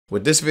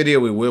With this video,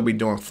 we will be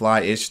doing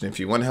fly-ish, and if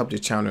you want to help the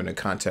channel and the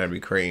content I be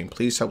creating,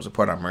 please help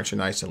support our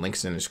merchandise. The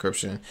link's in the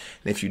description. And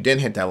if you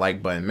didn't hit that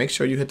like button, make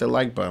sure you hit the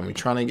like button. We're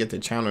trying to get the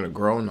channel to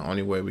grow, and the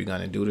only way we're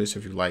going to do this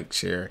if you like,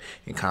 share,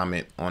 and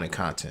comment on the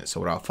content. So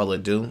without further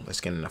ado,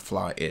 let's get into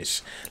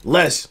fly-ish.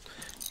 Let's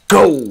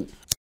go!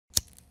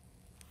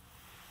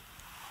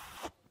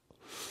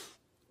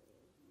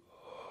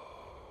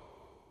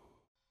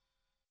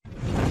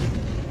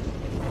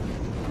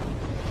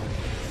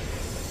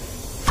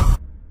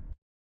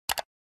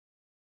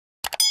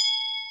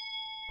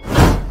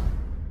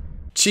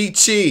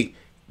 Chi,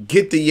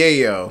 get the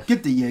yayo.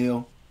 Get the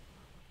yayo.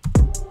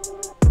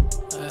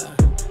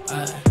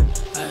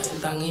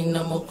 Tangin na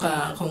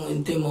mukha kung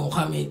hindi mo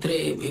kami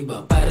trip.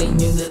 Iba pa rin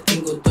yung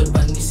dating ko tol,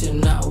 panis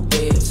yun na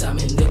uwi. Sa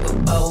amin di ko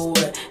pa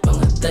uwi,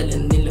 mga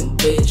talan nilang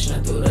bitch.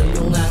 Natural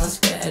yung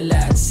angas kaya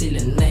lahat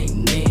sila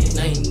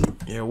nainin.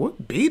 Yeah,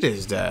 what beat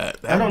is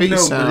that? That beat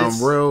sounds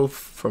real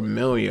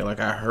familiar. Like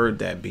I heard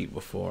that beat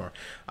before.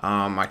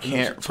 I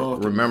can't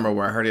remember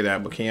where I heard it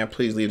at, but can you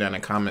please leave that in the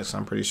comments?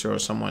 I'm pretty sure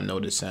someone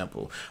knows this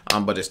sample.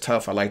 But it's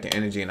tough. I like the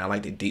energy and I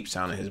like the deep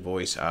sound of his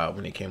voice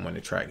when he came on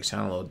the track. He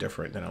sounded a little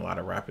different than a lot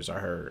of rappers I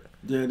heard.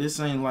 Yeah, this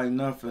ain't like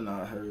nothing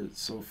I heard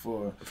so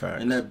far.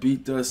 Facts. And that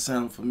beat does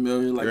sound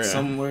familiar. Like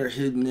somewhere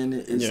hidden in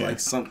it, it's like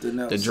something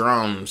else. The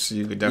drums,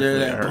 you could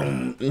definitely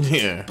hear. Boom,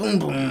 yeah. Boom,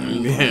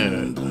 boom, yeah.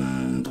 Boom,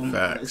 boom, boom.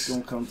 Facts. It's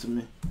gonna come to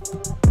me.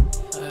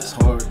 It's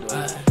hard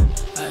though.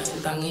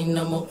 Tangin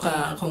na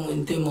mukha kung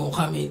hindi mo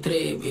kami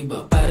trip.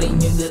 Iba pa rin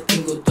yung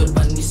dating ko tol,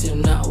 panis yun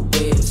na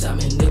uwi. Sa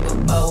amin di ko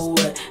pa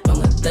uwi,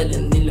 mga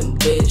talan nilang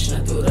bitch.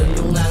 Natural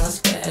yung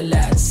angas kaya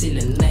lahat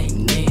sila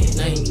nainis.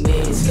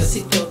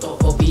 Kasi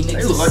totoo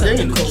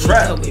pinagsasabi ko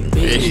ikaw ay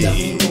bitch.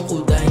 Dami mo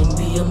kuda,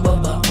 hindi ang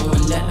baba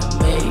ang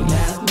lalamig.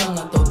 Lahat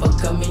mga to pag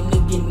kami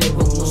naginip,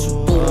 huwag mo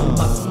subukan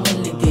pa kung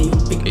maligay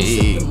yung pick mo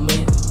sa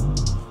damit.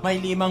 May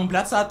 5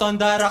 blood sa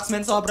Tonda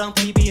Rocksman, sobrang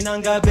TV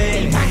ng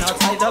gabi.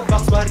 Outside the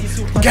box, bari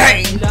super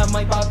nila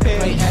may papel.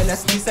 May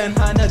LSD,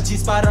 100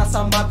 G's para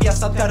sa mafia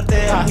at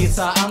kartel. Kahit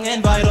sa ang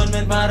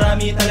environment,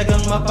 marami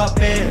talagang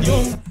mapapel.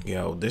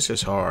 Yo, this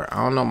is hard.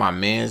 I don't know my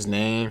man's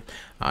name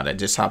that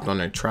just hopped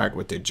on the track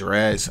with the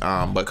dreads,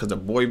 but because the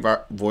boy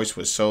voice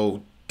was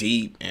so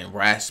deep and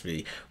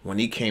raspy, when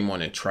he came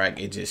on the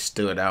track, it just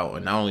stood out.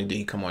 And not only did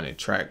he come on the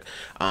track,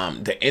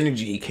 the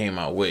energy he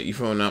came out with, you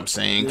feel what I'm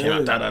saying? Came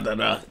out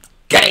da-da-da-da.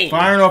 Gang!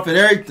 Firing off at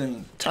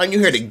everything. Time you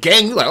hear the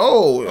gang, you like,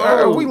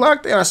 oh, we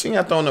locked in. I seen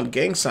y'all throwing up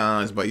gang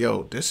signs, but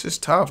yo, this is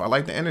tough. I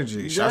like the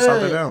energy. Shouts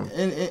out to them.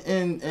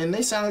 And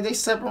they sound like they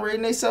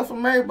separating themselves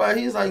from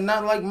everybody. He's like,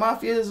 not like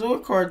mafias or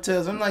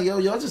cartels. I'm like, yo,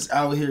 y'all just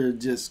out here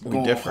just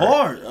going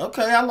hard.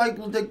 Okay, I like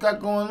what they got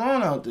going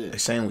on out there. They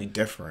saying we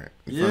different.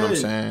 You know what I'm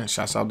saying?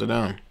 Shouts out to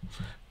them.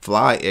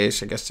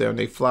 Fly-ish. I guess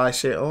they fly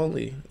shit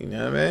only. You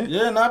know what I mean?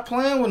 Yeah, not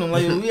playing with them.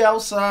 Like, we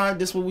outside,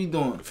 this what we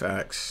doing.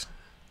 Facts.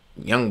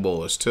 Young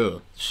boys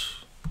too.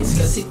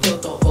 Kasi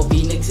totoo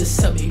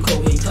pinagsasabi ko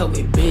ikaw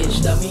ay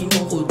bitch. Dami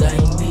mo kuda,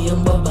 hindi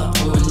ang baba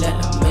ang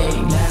lalamig.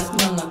 Lahat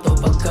mga to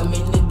pag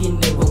kami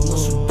naginip, huwag mo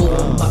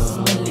subukan pa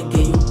kung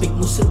maligay yung pick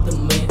mo sa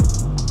damit.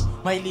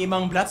 May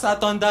 5 blood sa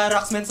Tonda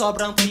Rocksman,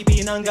 sobrang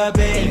TV ng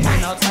gabi.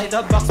 Outside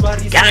the box,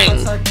 bari super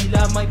sa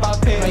dila may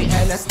papel. May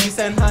LSD,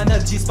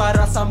 100 G's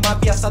para sa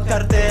mafia at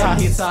kartel.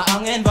 Kahit sa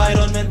ang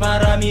environment,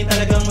 marami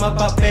talagang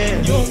mapapel.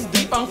 Yung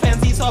drip ang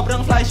fancy,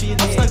 sobrang flashy.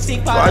 Ups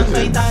nag-sink parang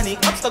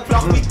Titanic. Ups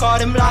nag-flock, we caught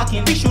him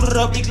locking. We shoot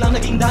up, biglang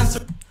naging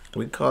dancer.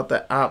 We caught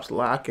the ops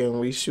locking,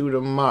 we shoot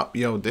them up.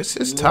 Yo, this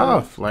is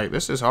tough. Like,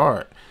 this is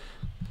hard.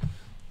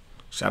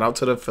 Shout out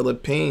to the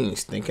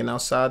Philippines, thinking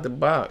outside the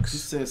box. He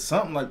said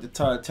something like the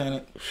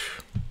Titanic.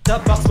 The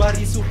box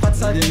bari sukat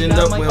sa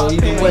dila may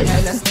papel.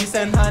 LSD,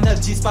 100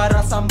 G's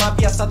para sa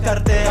mafia at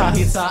kartel.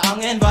 Kahit sa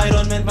ang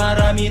environment,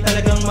 marami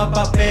talagang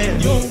mapapel.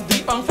 Yung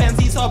drip ang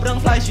fancy, sobrang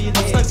flashy.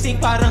 Ups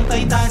nag-sink parang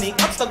Titanic.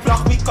 Ups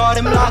nag-flock, we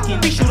caught him locking.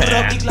 We shoot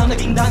up, biglang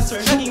naging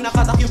dancer. Naging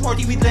nakatak yung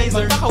 40 with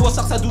laser.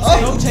 Magpakawasak sa dulce,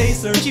 no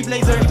chaser. Gucci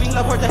blazer, giving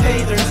love for the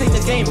haters. Take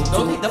the game,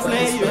 don't hate the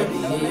player.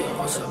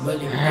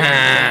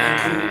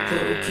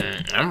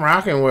 I'm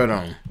rocking with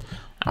them.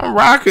 I'm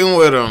rocking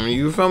with them.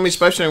 You feel me?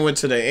 Especially when we went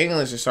to the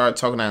English and started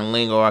talking that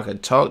lingo I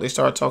could talk. They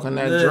started talking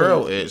that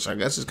drill-ish. I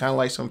guess it's kind of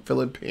like some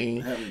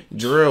Philippine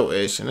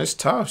drill-ish. And it's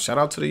tough. Shout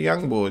out to the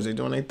young boys. They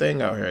doing their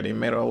thing out here. They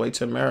made it all the way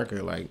to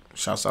America. Like,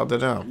 shouts out to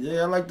them.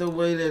 Yeah, I like the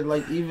way that,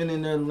 like, even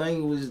in their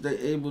language,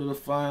 they're able to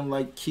find,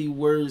 like, key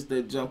words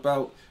that jump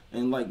out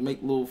and like make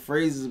little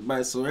phrases by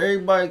it, so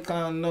everybody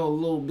kind of know a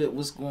little bit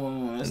what's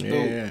going on. That's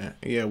dope.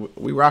 Yeah,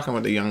 we rocking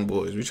with the young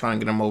boys. We trying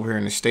to get them over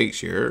here in the States,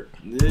 you heard?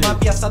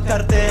 Mafia at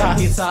kartel.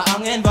 Kahit sa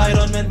ang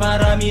environment,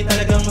 marami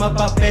talagang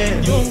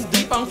mapapel. Yung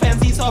drip ang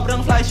fancy,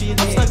 sobrang flashy.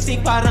 Ups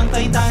nag-sink parang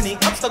Titanic.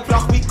 Ups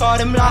nag-flock, we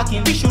caught him locking.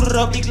 We shoot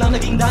up, biglang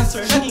naging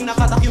dancer. Naging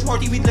nakatak yung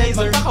 40 with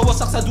laser.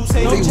 Magpakawasak sa dulce,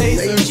 no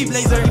chaser. Gucci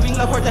blazer, giving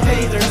love for the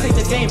haters. Take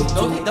the game,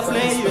 don't hate the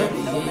player.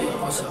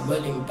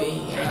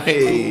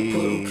 Hey.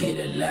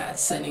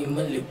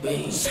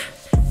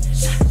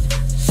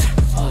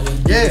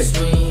 Yeah.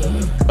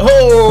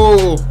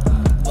 Oh.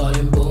 All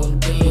in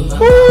buong team,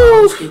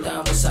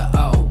 kita mo sa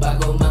outback.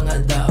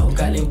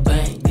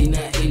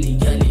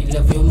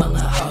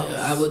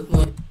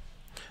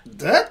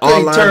 that all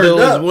thing I turned do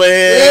is up.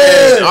 win.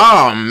 Yeah.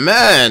 Oh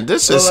man,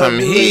 this is some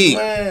heat.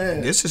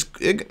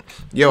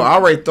 Yo, I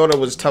already thought it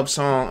was a tough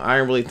song. I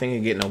didn't really think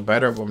it'd get no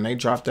better, but when they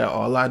dropped that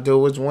all I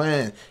do is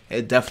win,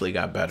 it definitely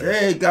got better.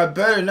 Yeah, it got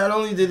better. Not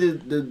only did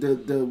it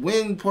the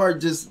win part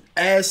just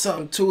add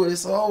something to it.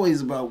 It's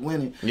always about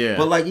winning. Yeah.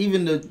 But like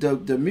even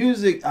the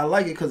music, I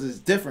like it because it's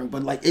different.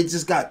 But like it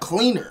just got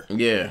cleaner.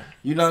 Yeah.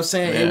 You know what I'm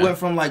saying? Yeah. It went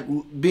from like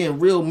being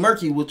real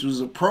murky, which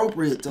was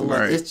appropriate, to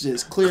like it's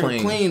just clear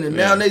and clean. And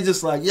now they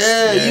just like, you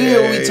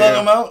hear what we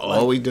talking about? All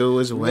like, we do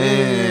is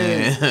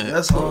win.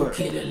 That's hard.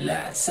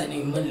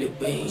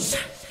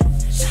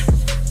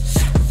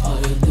 All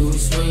you do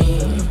is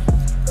win.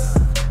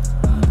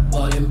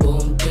 Ballin'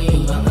 boom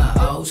team. Mga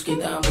aus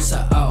kita mo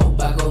sa aw.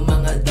 Bago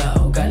mga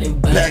daw.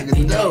 Galing balik.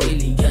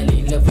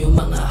 Galing love yung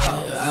mga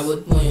house.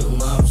 Abot mo yung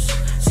mouse.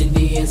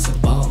 Sindihan sa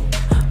bomb.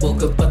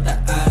 Buka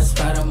pataas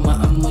para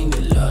maamoy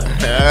nila.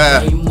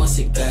 Ay mo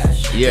si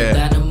Cash.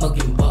 Handa na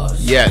maging boss.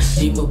 Yes.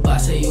 Di mo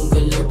basa yung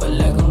galaw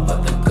palagang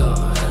patagon.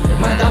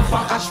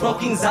 Motherfucker,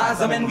 smoking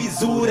Zaza, man, we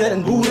zooted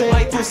and booted.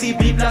 May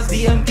 2CB plus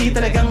DMT,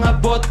 talagang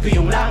abot ko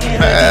yung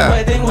langit. Ready,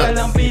 pwedeng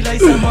walang pilay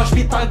sa mosh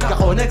pit pag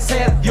ako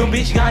nag-set. Yung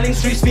bitch galing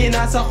streets,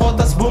 pinasa ko,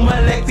 tas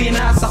bumalik,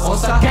 pinasa ko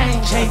sa gang.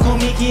 Chain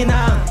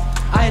kumikinang,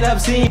 I love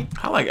seeing.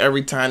 I like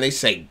every time they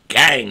say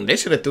gang. They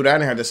should have threw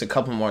that in here just a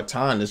couple more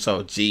times. It's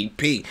so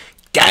GP.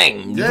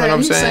 Gang. You know what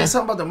I'm saying? Saying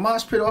something about the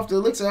mosh pit off the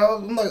licks.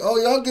 I'm like,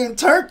 oh, y'all getting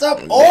turned up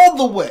all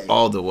the way.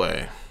 All the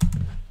way.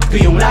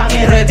 Yung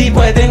langit ready,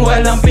 pwedeng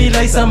walang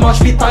pilay sa mosh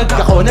pit pag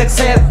ako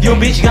nag-set. Yung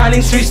bitch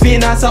galing streets,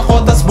 pinasa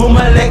ko, tas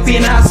bumalik,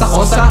 pinasa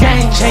ko sa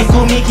gang. Chain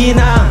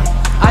kumikinang,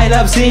 I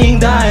love seeing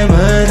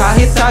diamond.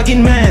 Kahit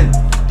tagin man,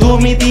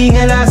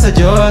 tumitingala sa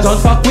Diyos. Don't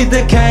fuck with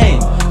the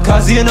cane,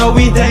 cause you know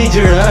we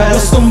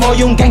dangerous. Gusto mo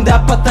yung gang,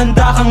 dapat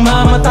tanda kang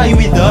mamatay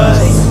with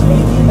us.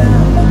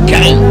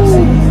 Gang.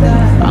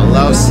 I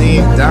love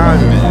seeing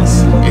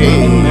diamonds.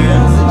 Hey.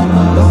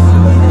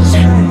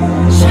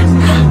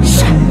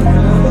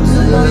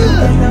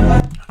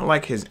 I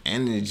like his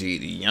energy,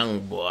 the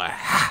young boy.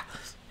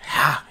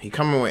 He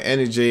coming with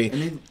energy.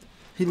 And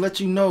he let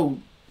you know,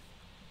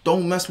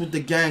 don't mess with the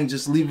gang,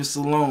 just leave us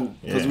alone.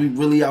 Because we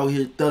really out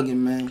here thugging,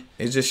 man.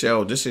 It's just,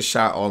 yo, this is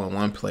shot all in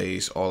one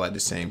place, all at the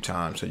same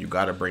time. So you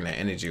got to bring that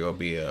energy or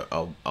be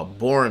a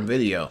boring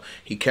video.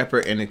 He kept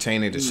her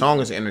entertaining. The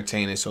song is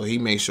entertaining, so he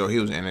made sure he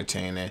was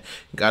entertaining.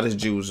 Got his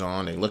Jews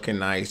on. They looking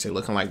nice. They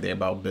looking like they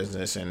about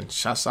business. And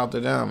shouts out to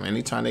them.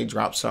 Anytime they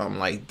drop something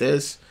like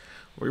this,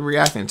 we're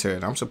reacting to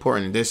it. I'm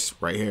supporting this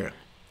right here.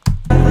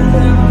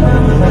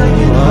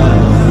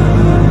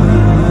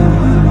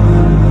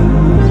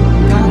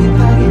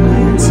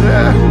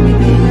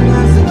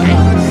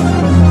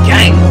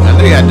 Gang. I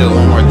know you gotta do it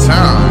one more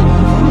time.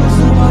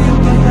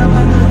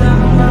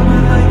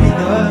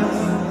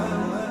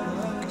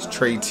 It's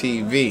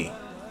TRE-TV.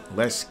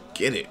 Let's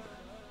get it.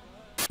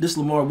 This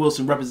Lamar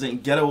Wilson representing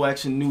Ghetto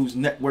Action News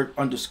Network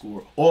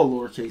 _ all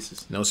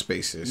lowercases. No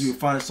spaces. You can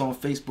find us on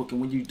Facebook,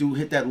 and when you do,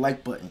 hit that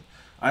like button.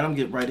 All right, I'm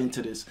getting right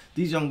into this.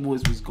 These young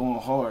boys was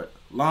going hard.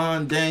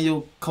 LON,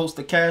 Daniel,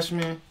 Costa,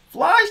 Cashman,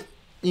 Fly.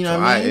 You know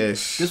what I mean?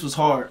 This was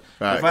hard.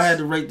 Facts. If I had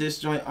to rate this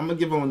joint, I'm going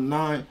to give them a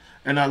 9.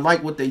 And I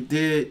like what they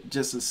did.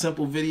 Just a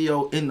simple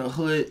video in the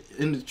hood,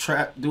 in the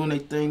trap, doing their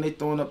thing. They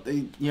throwing up,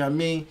 you know what I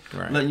mean?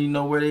 Right. Letting you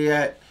know where they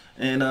at.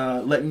 And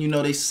letting you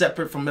know they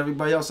separate from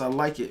everybody else. I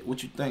like it.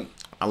 What you think?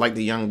 I like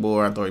the young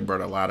boy. I thought he brought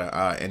a lot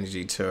of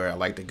energy to it. I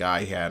like the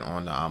guy he had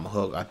on the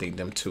hook. I think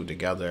them two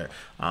together,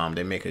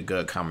 they make a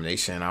good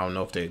combination. I don't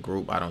know if they're a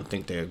group. I don't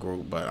think they're a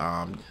group, but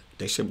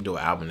they should do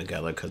an album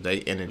together because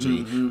they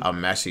energy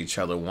match each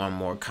other. One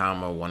more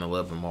calmer, one a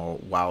little bit more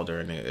wilder,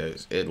 and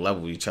it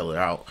leveled each other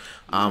out.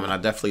 And I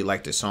definitely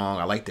like the song.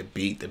 I like the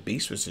beat. The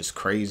beat was just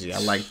crazy. I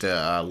like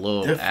the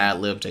little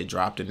ad-lib they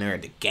dropped in there.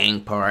 The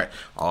gang part.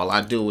 All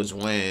I do is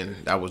win.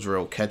 That was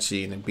real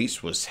catchy. And the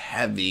beats was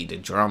heavy. The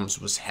drums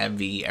was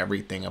heavy.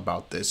 Everything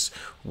about this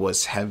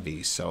was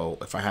heavy. So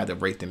if I had to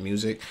rate the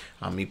music,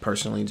 me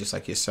personally, just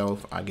like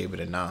yourself, I gave it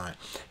a 9.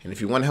 And if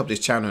you want to help this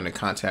channel and the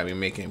content we're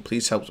making,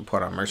 please help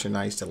support our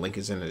merchandise. The link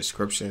is in the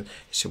description.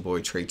 It's your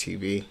boy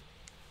TRE-TV,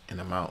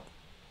 and I'm out.